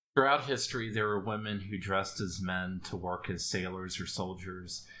Throughout history, there were women who dressed as men to work as sailors or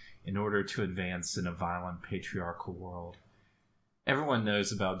soldiers in order to advance in a violent patriarchal world. Everyone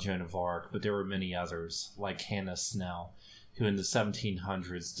knows about Joan of Arc, but there were many others, like Hannah Snell, who in the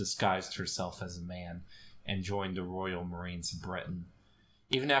 1700s disguised herself as a man and joined the Royal Marines of Britain.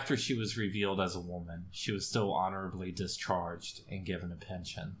 Even after she was revealed as a woman, she was still honorably discharged and given a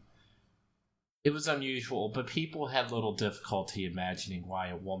pension. It was unusual, but people had little difficulty imagining why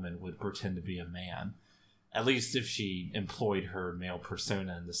a woman would pretend to be a man, at least if she employed her male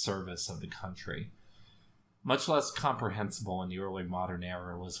persona in the service of the country. Much less comprehensible in the early modern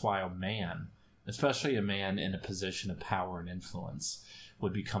era was why a man, especially a man in a position of power and influence,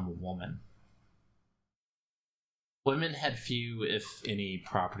 would become a woman. Women had few, if any,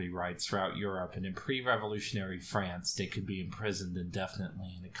 property rights throughout Europe, and in pre-revolutionary France they could be imprisoned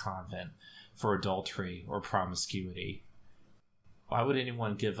indefinitely in a convent for adultery or promiscuity. Why would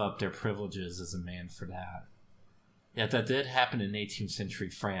anyone give up their privileges as a man for that? Yet that did happen in 18th century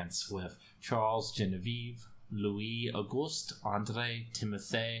France with Charles Genevieve, Louis Auguste André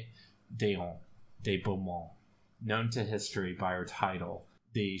Timothée Déon de Beaumont, known to history by her title,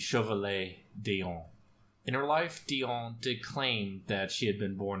 the Chevalier Déon. In her life, Déon did claim that she had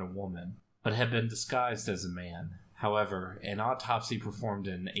been born a woman, but had been disguised as a man. However, an autopsy performed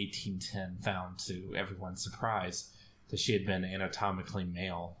in 1810 found, to everyone's surprise, that she had been anatomically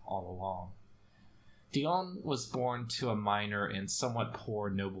male all along. Déon was born to a minor and somewhat poor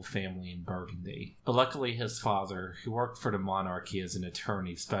noble family in Burgundy, but luckily his father, who worked for the monarchy as an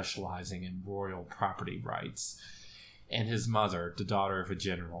attorney specializing in royal property rights, and his mother, the daughter of a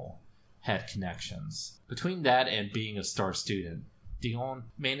general, had connections. Between that and being a star student, Déon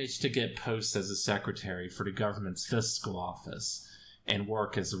managed to get posts as a secretary for the government's fiscal office and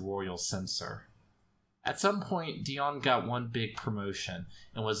work as a royal censor. At some point, Déon got one big promotion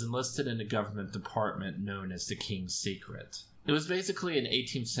and was enlisted in a government department known as the King's Secret. It was basically an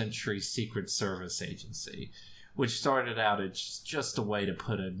 18th century secret service agency, which started out as just a way to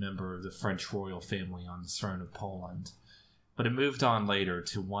put a member of the French royal family on the throne of Poland. But it moved on later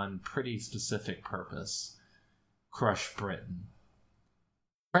to one pretty specific purpose: crush Britain.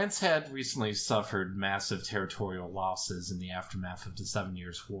 France had recently suffered massive territorial losses in the aftermath of the 7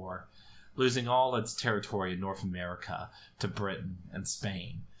 Years' War, losing all its territory in North America to Britain and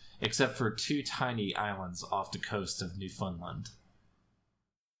Spain, except for two tiny islands off the coast of Newfoundland.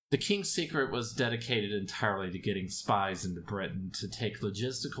 The King's Secret was dedicated entirely to getting spies into Britain to take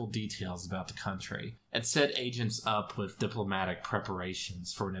logistical details about the country and set agents up with diplomatic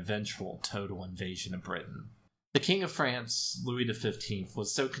preparations for an eventual total invasion of Britain. The King of France, Louis XV,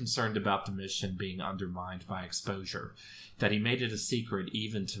 was so concerned about the mission being undermined by exposure that he made it a secret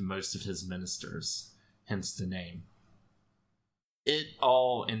even to most of his ministers, hence the name. It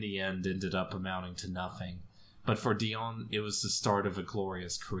all, in the end, ended up amounting to nothing, but for Déon, it was the start of a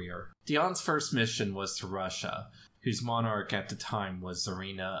glorious career. Déon's first mission was to Russia, whose monarch at the time was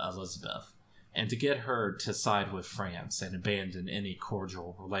Tsarina Elizabeth, and to get her to side with France and abandon any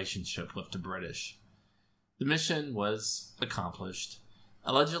cordial relationship with the British. The mission was accomplished.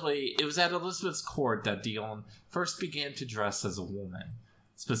 Allegedly, it was at Elizabeth's court that Déon first began to dress as a woman,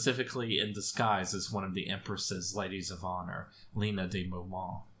 specifically in disguise as one of the Empress's ladies of honor, Lena de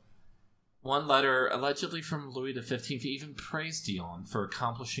Beaumont. One letter, allegedly from Louis XV, even praised Déon for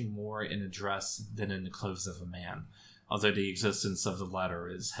accomplishing more in a dress than in the clothes of a man, although the existence of the letter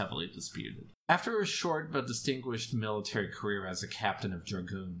is heavily disputed. After a short but distinguished military career as a captain of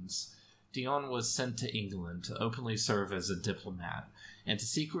dragoons, Déon was sent to England to openly serve as a diplomat and to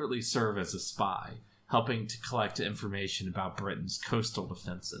secretly serve as a spy, helping to collect information about Britain's coastal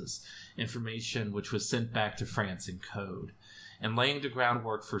defenses, information which was sent back to France in code, and laying the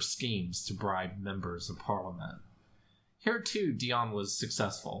groundwork for schemes to bribe members of Parliament. Here too, Déon was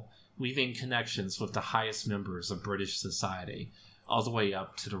successful, weaving connections with the highest members of British society, all the way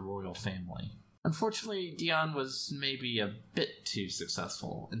up to the royal family. Unfortunately, Déon was maybe a bit too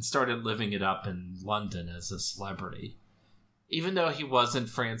successful and started living it up in London as a celebrity. Even though he wasn't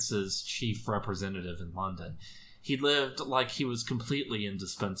France's chief representative in London, he lived like he was completely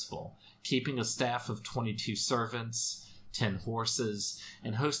indispensable, keeping a staff of 22 servants, 10 horses,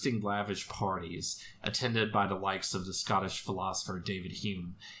 and hosting lavish parties, attended by the likes of the Scottish philosopher David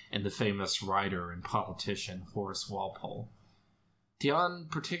Hume and the famous writer and politician Horace Walpole. Déon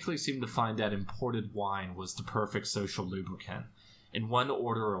particularly seemed to find that imported wine was the perfect social lubricant. In one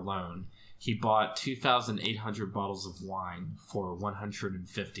order alone, he bought 2,800 bottles of wine for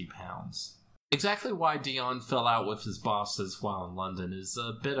 £150. Exactly why Dion fell out with his bosses while in London is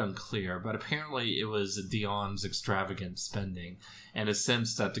a bit unclear, but apparently it was Dion's extravagant spending and a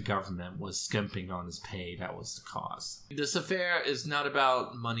sense that the government was skimping on his pay that was the cause. This affair is not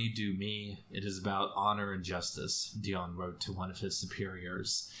about money due me, it is about honor and justice, Dion wrote to one of his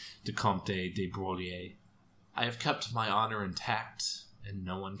superiors, the Comte de Broglie. I have kept my honor intact, and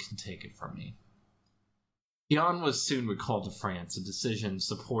no one can take it from me. Dion was soon recalled to France, a decision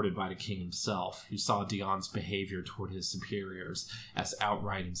supported by the king himself, who saw Dion's behavior toward his superiors as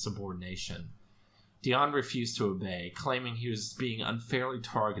outright insubordination. Dion refused to obey, claiming he was being unfairly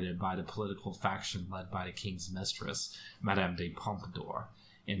targeted by the political faction led by the king's mistress, Madame de Pompadour,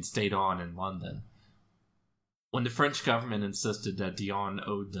 and stayed on in London. When the French government insisted that Dion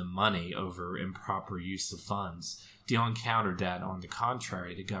owed them money over improper use of funds, Dion countered that, on the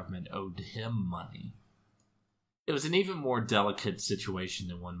contrary, the government owed him money. It was an even more delicate situation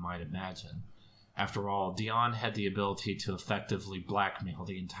than one might imagine. After all, Dion had the ability to effectively blackmail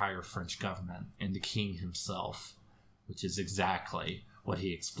the entire French government and the king himself, which is exactly what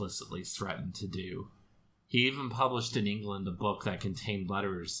he explicitly threatened to do. He even published in England a book that contained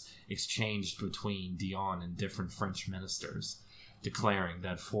letters exchanged between Dion and different French ministers, declaring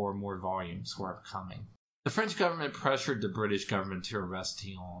that 4 more volumes were upcoming. The French government pressured the British government to arrest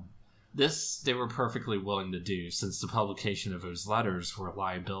Dion. This they were perfectly willing to do, since the publication of those letters were a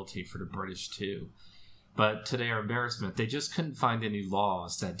liability for the British too. But to their embarrassment, they just couldn't find any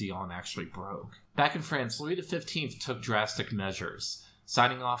laws that Dion actually broke. Back in France, Louis XV took drastic measures,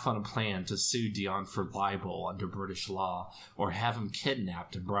 signing off on a plan to sue Dion for libel under British law, or have him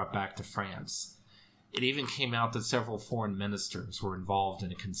kidnapped and brought back to France. It even came out that several foreign ministers were involved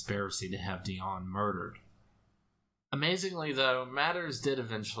in a conspiracy to have Dion murdered. Amazingly, though, matters did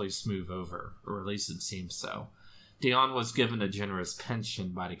eventually smooth over, or at least it seems so. Dion was given a generous pension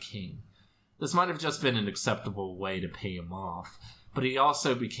by the king. This might have just been an acceptable way to pay him off, but he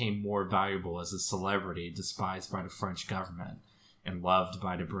also became more valuable as a celebrity despised by the French government and loved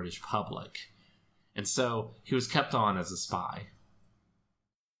by the British public. And so, he was kept on as a spy.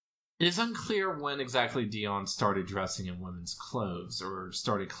 It is unclear when exactly Dion started dressing in women's clothes, or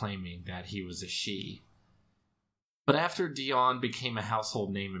started claiming that he was a she. But after Dion became a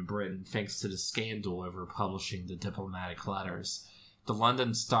household name in Britain thanks to the scandal over publishing the diplomatic letters, the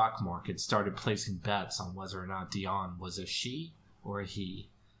London stock market started placing bets on whether or not Dion was a she or a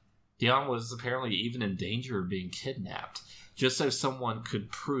he. Dion was apparently even in danger of being kidnapped, just so someone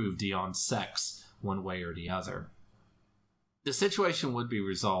could prove Dion's sex one way or the other. The situation would be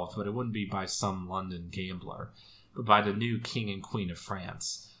resolved, but it wouldn't be by some London gambler, but by the new King and Queen of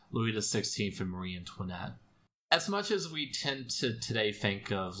France, Louis XVI and Marie Antoinette. As much as we tend to today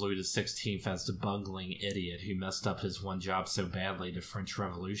think of Louis XVI as the bungling idiot who messed up his one job so badly the French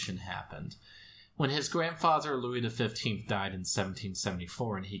Revolution happened, when his grandfather Louis XV died in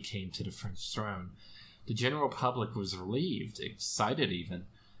 1774 and he came to the French throne, the general public was relieved, excited even.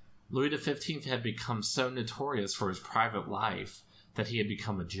 Louis XV had become so notorious for his private life that he had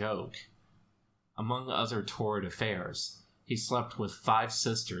become a joke. Among other torrid affairs, he slept with 5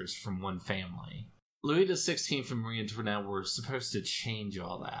 sisters from one family. Louis XVI and Marie Antoinette were supposed to change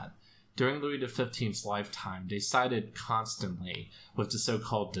all that. During Louis XV's lifetime, they sided constantly with the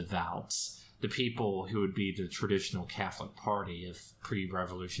so-called devouts, the people who would be the traditional Catholic party if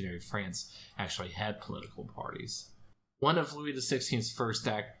pre-revolutionary France actually had political parties. One of Louis XV's first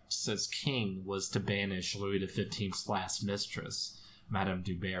acts as king was to banish Louis XV's last mistress, Madame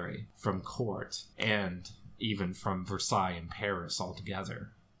du Barry, from court, and even from Versailles and Paris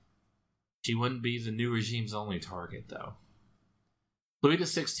altogether. She wouldn't be the new regime's only target, though. Louis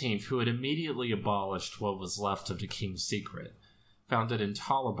XVI, who had immediately abolished what was left of the king's secret, found it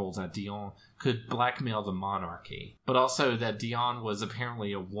intolerable that Dion could blackmail the monarchy, but also that Dion was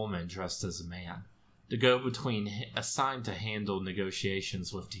apparently a woman dressed as a man. The go-between assigned to handle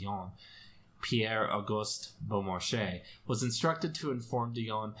negotiations with Dion, Pierre-Auguste Beaumarchais, was instructed to inform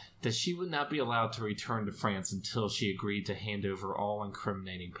Dion that she would not be allowed to return to France until she agreed to hand over all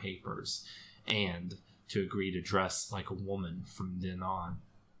incriminating papers, and to agree to dress like a woman from then on.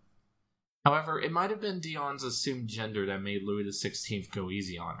 However, it might have been Dion's assumed gender that made Louis XVI go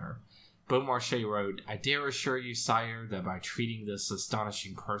easy on her. Beaumarchais wrote, "I dare assure you, sire, that by treating this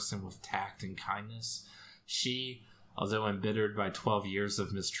astonishing person with tact and kindness, she, although embittered by 12 years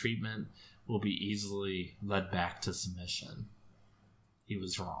of mistreatment, will be easily led back to submission." He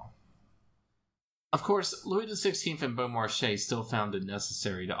was wrong. Of course, Louis XVI and Beaumarchais still found it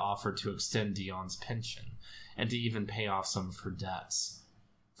necessary to offer to extend Dion's pension, and to even pay off some of her debts.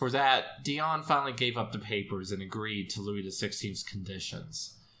 For that, Dion finally gave up the papers and agreed to Louis XV's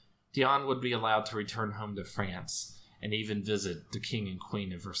conditions. Dion would be allowed to return home to France and even visit the King and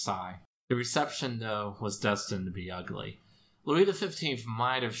Queen of Versailles. The reception, though, was destined to be ugly. Louis XV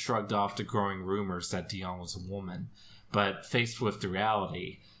might have shrugged off the growing rumors that Dion was a woman, but faced with the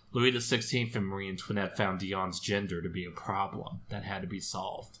reality, Louis XVI and Marie Antoinette found Dion's gender to be a problem that had to be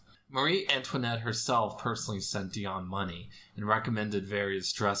solved. Marie Antoinette herself personally sent Dion money and recommended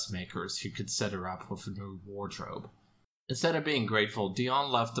various dressmakers who could set her up with a new wardrobe. Instead of being grateful, Dion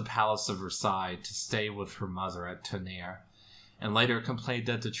left the Palace of Versailles to stay with her mother at Tonnerre, and later complained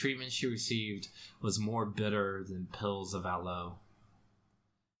that the treatment she received was more bitter than pills of aloe.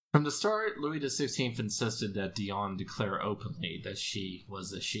 From the start, Louis XVI insisted that Dion declare openly that she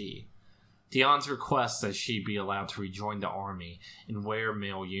was a she. Dion's requests that she be allowed to rejoin the army and wear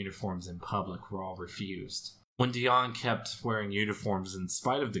male uniforms in public were all refused. When Dion kept wearing uniforms in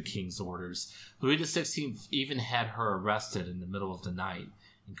spite of the king's orders, Louis XVI even had her arrested in the middle of the night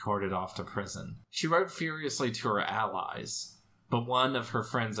and carted off to prison. She wrote furiously to her allies, but one of her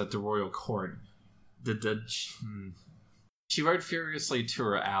friends at the royal court, the Duchess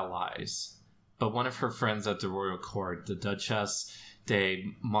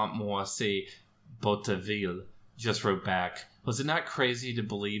de Montmorency Botteville, just wrote back, "Was it not crazy to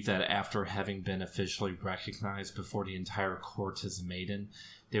believe that after having been officially recognized before the entire court as a maiden,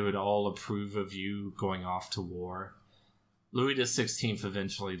 they would all approve of you going off to war?" Louis XVI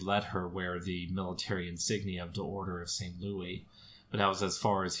eventually let her wear the military insignia of the Order of St. Louis, but that was as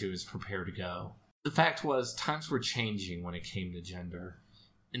far as he was prepared to go. The fact was, times were changing when it came to gender.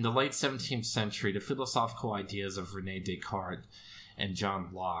 In the late 17th century, the philosophical ideas of René Descartes and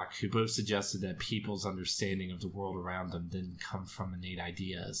John Locke, who both suggested that people's understanding of the world around them didn't come from innate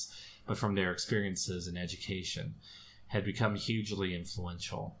ideas, but from their experiences and education, had become hugely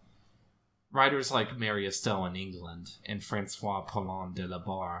influential. Writers like Mary Estelle in England and Francois Poulain de la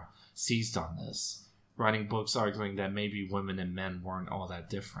Barre seized on this, writing books arguing that maybe women and men weren't all that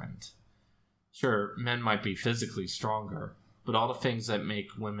different. Sure, men might be physically stronger, but all the things that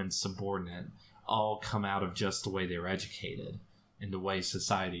make women subordinate all come out of just the way they're educated and the way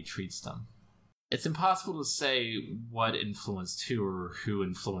society treats them. It's impossible to say what influenced who or who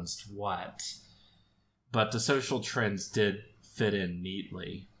influenced what, but the social trends did fit in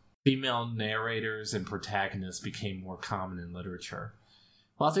neatly. Female narrators and protagonists became more common in literature.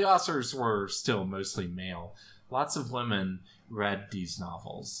 While the authors were still mostly male, lots of women read these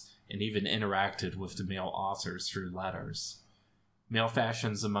novels and even interacted with the male authors through letters. Male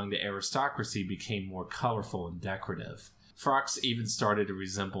fashions among the aristocracy became more colorful and decorative. Frocks even started to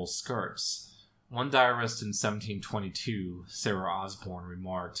resemble skirts. One diarist in 1722, Sarah Osborne,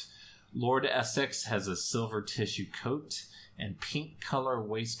 remarked, "Lord Essex has a silver tissue coat and pink color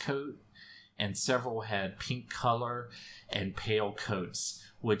waistcoat, and several had pink color and pale coats,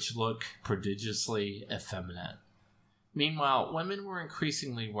 which look prodigiously effeminate." Meanwhile, women were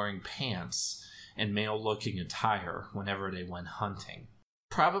increasingly wearing pants and male-looking attire whenever they went hunting.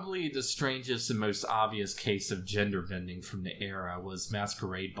 Probably the strangest and most obvious case of gender bending from the era was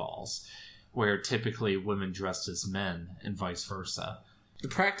masquerade balls, where typically women dressed as men and vice versa. The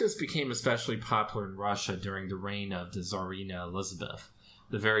practice became especially popular in Russia during the reign of the Tsarina Elizabeth,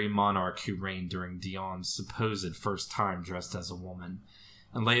 the very monarch who reigned during Dion's supposed first time dressed as a woman,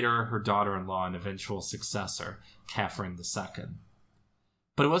 and later her daughter-in-law and eventual successor, Catherine II.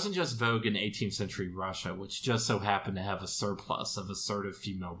 But it wasn't just vogue in 18th century Russia, which just so happened to have a surplus of assertive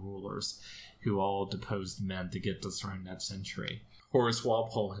female rulers who all deposed men to get the throne that century. Horace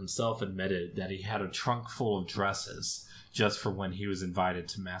Walpole himself admitted that he had a trunk full of dresses just for when he was invited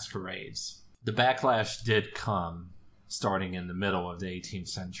to masquerades. The backlash did come, starting in the middle of the 18th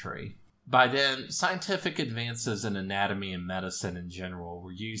century. By then, scientific advances in anatomy and medicine in general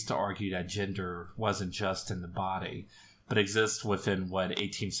were used to argue that gender wasn't just in the body, but exists within what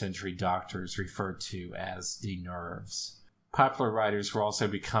 18th century doctors referred to as the nerves. Popular writers were also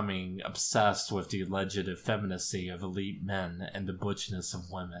becoming obsessed with the alleged effeminacy of elite men and the butchness of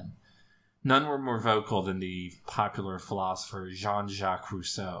women. None were more vocal than the popular philosopher Jean-Jacques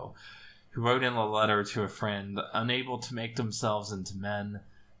Rousseau, who wrote in a letter to a friend, "Unable to make themselves into men,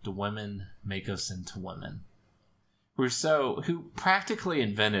 the women make us into women." Rousseau, who practically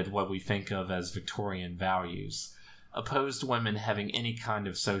invented what we think of as Victorian values, opposed women having any kind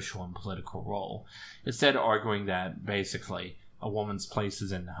of social and political role, instead arguing that, basically, a woman's place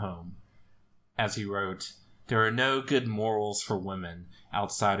is in the home. As he wrote, "There are no good morals for women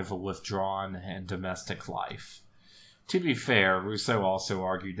outside of a withdrawn and domestic life." To be fair, Rousseau also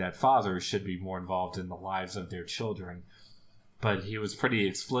argued that fathers should be more involved in the lives of their children, but he was pretty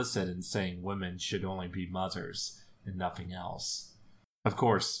explicit in saying women should only be mothers and nothing else. Of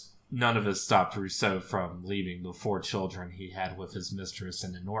course, none of this stopped Rousseau from leaving the 4 children he had with his mistress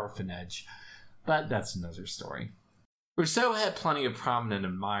in an orphanage, but that's another story. Rousseau had plenty of prominent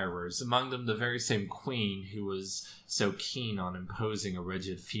admirers, among them the very same queen who was so keen on imposing a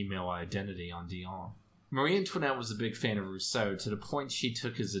rigid female identity on Dion. Marie Antoinette was a big fan of Rousseau, to the point she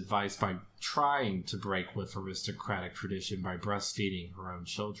took his advice by trying to break with aristocratic tradition by breastfeeding her own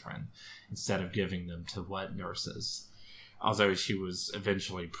children, instead of giving them to wet nurses, although she was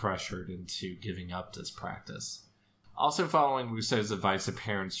eventually pressured into giving up this practice. Also following Rousseau's advice that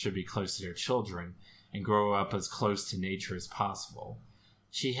parents should be close to their children and grow up as close to nature as possible,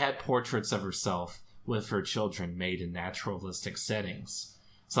 she had portraits of herself with her children made in naturalistic settings,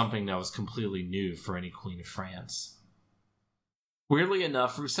 something that was completely new for any Queen of France. Weirdly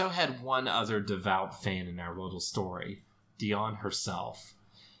enough, Rousseau had one other devout fan in our little story, Dion herself.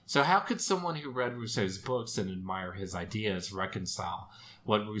 So how could someone who read Rousseau's books and admire his ideas reconcile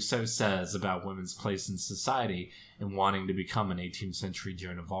what Rousseau says about women's place in society and wanting to become an 18th century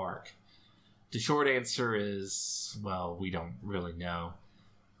Joan of Arc? The short answer is, well, we don't really know.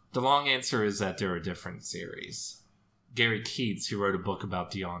 The long answer is that there are different series. Gary Keats, who wrote a book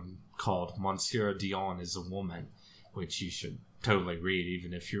about Dion called Monsieur Dion is a Woman, which you should totally read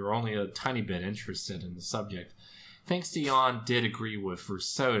even if you're only a tiny bit interested in the subject, thinks Dion did agree with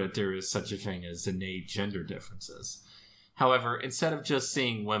Rousseau that there is such a thing as innate gender differences. However, instead of just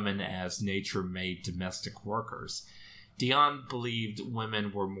seeing women as nature-made domestic workers, Dion believed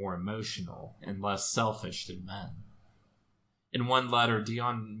women were more emotional and less selfish than men. In one letter,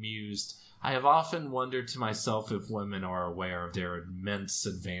 Dion mused, "I have often wondered to myself if women are aware of their immense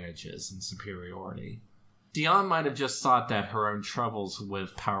advantages and superiority." Dion might have just thought that her own troubles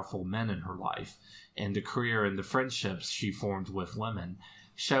with powerful men in her life, and the career and the friendships she formed with women,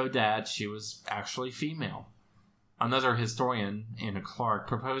 showed that she was actually female. Another historian, Anna Clark,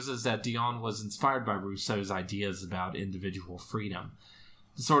 proposes that Dion was inspired by Rousseau's ideas about individual freedom,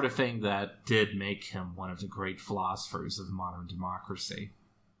 the sort of thing that did make him one of the great philosophers of modern democracy.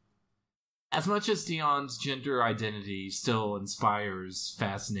 As much as Dion's gender identity still inspires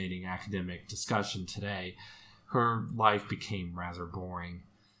fascinating academic discussion today, her life became rather boring.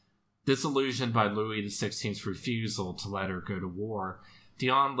 Disillusioned by Louis XVI's refusal to let her go to war,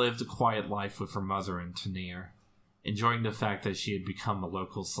 Dion lived a quiet life with her mother in Tonnerre, enjoying the fact that she had become a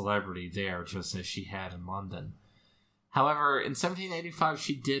local celebrity there just as she had in London. However, in 1785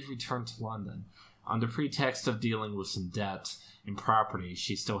 she did return to London, on the pretext of dealing with some debt and property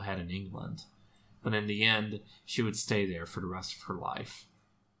she still had in England, but in the end, she would stay there for the rest of her life.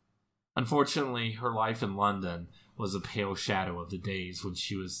 Unfortunately, her life in London was a pale shadow of the days when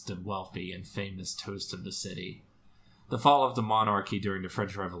she was the wealthy and famous toast of the city. The fall of the monarchy during the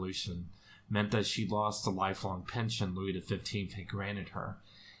French Revolution meant that she lost the lifelong pension Louis XV had granted her,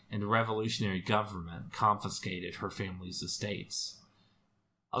 and the revolutionary government confiscated her family's estates.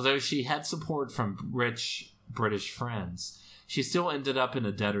 Although she had support from rich British friends, she still ended up in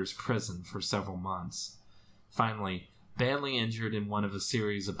a debtor's prison for several months. Finally, badly injured in one of a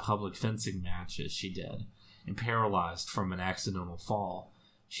series of public fencing matches she did, and paralyzed from an accidental fall,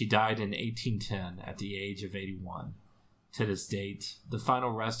 she died in 1810 at the age of 81. To this date, the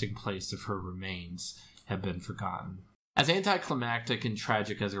final resting place of her remains have been forgotten. As anticlimactic and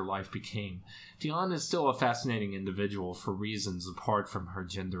tragic as her life became, Dion is still a fascinating individual for reasons apart from her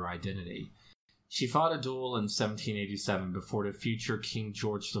gender identity. She fought a duel in 1787 before the future King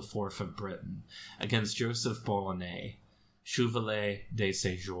George IV of Britain against Joseph Boulonnais, Chevalier de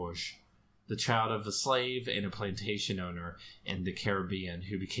Saint-Georges, the child of a slave and a plantation owner in the Caribbean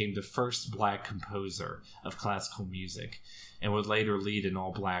who became the first black composer of classical music and would later lead an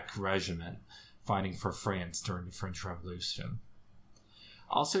all-black regiment fighting for France during the French Revolution.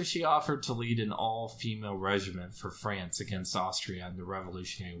 Also, she offered to lead an all-female regiment for France against Austria in the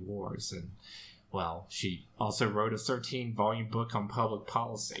Revolutionary Wars, and, well, she also wrote a 13-volume book on public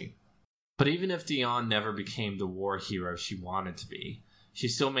policy. But even if Dion never became the war hero she wanted to be, she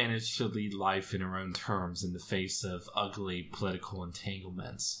still managed to lead life in her own terms in the face of ugly political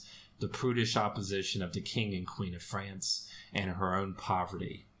entanglements, the prudish opposition of the King and Queen of France, and her own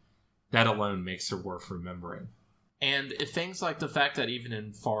poverty. That alone makes her worth remembering. And if things like the fact that even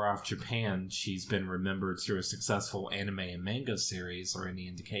in far-off Japan she's been remembered through a successful anime and manga series are any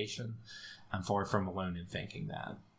indication, I'm far from alone in thinking that.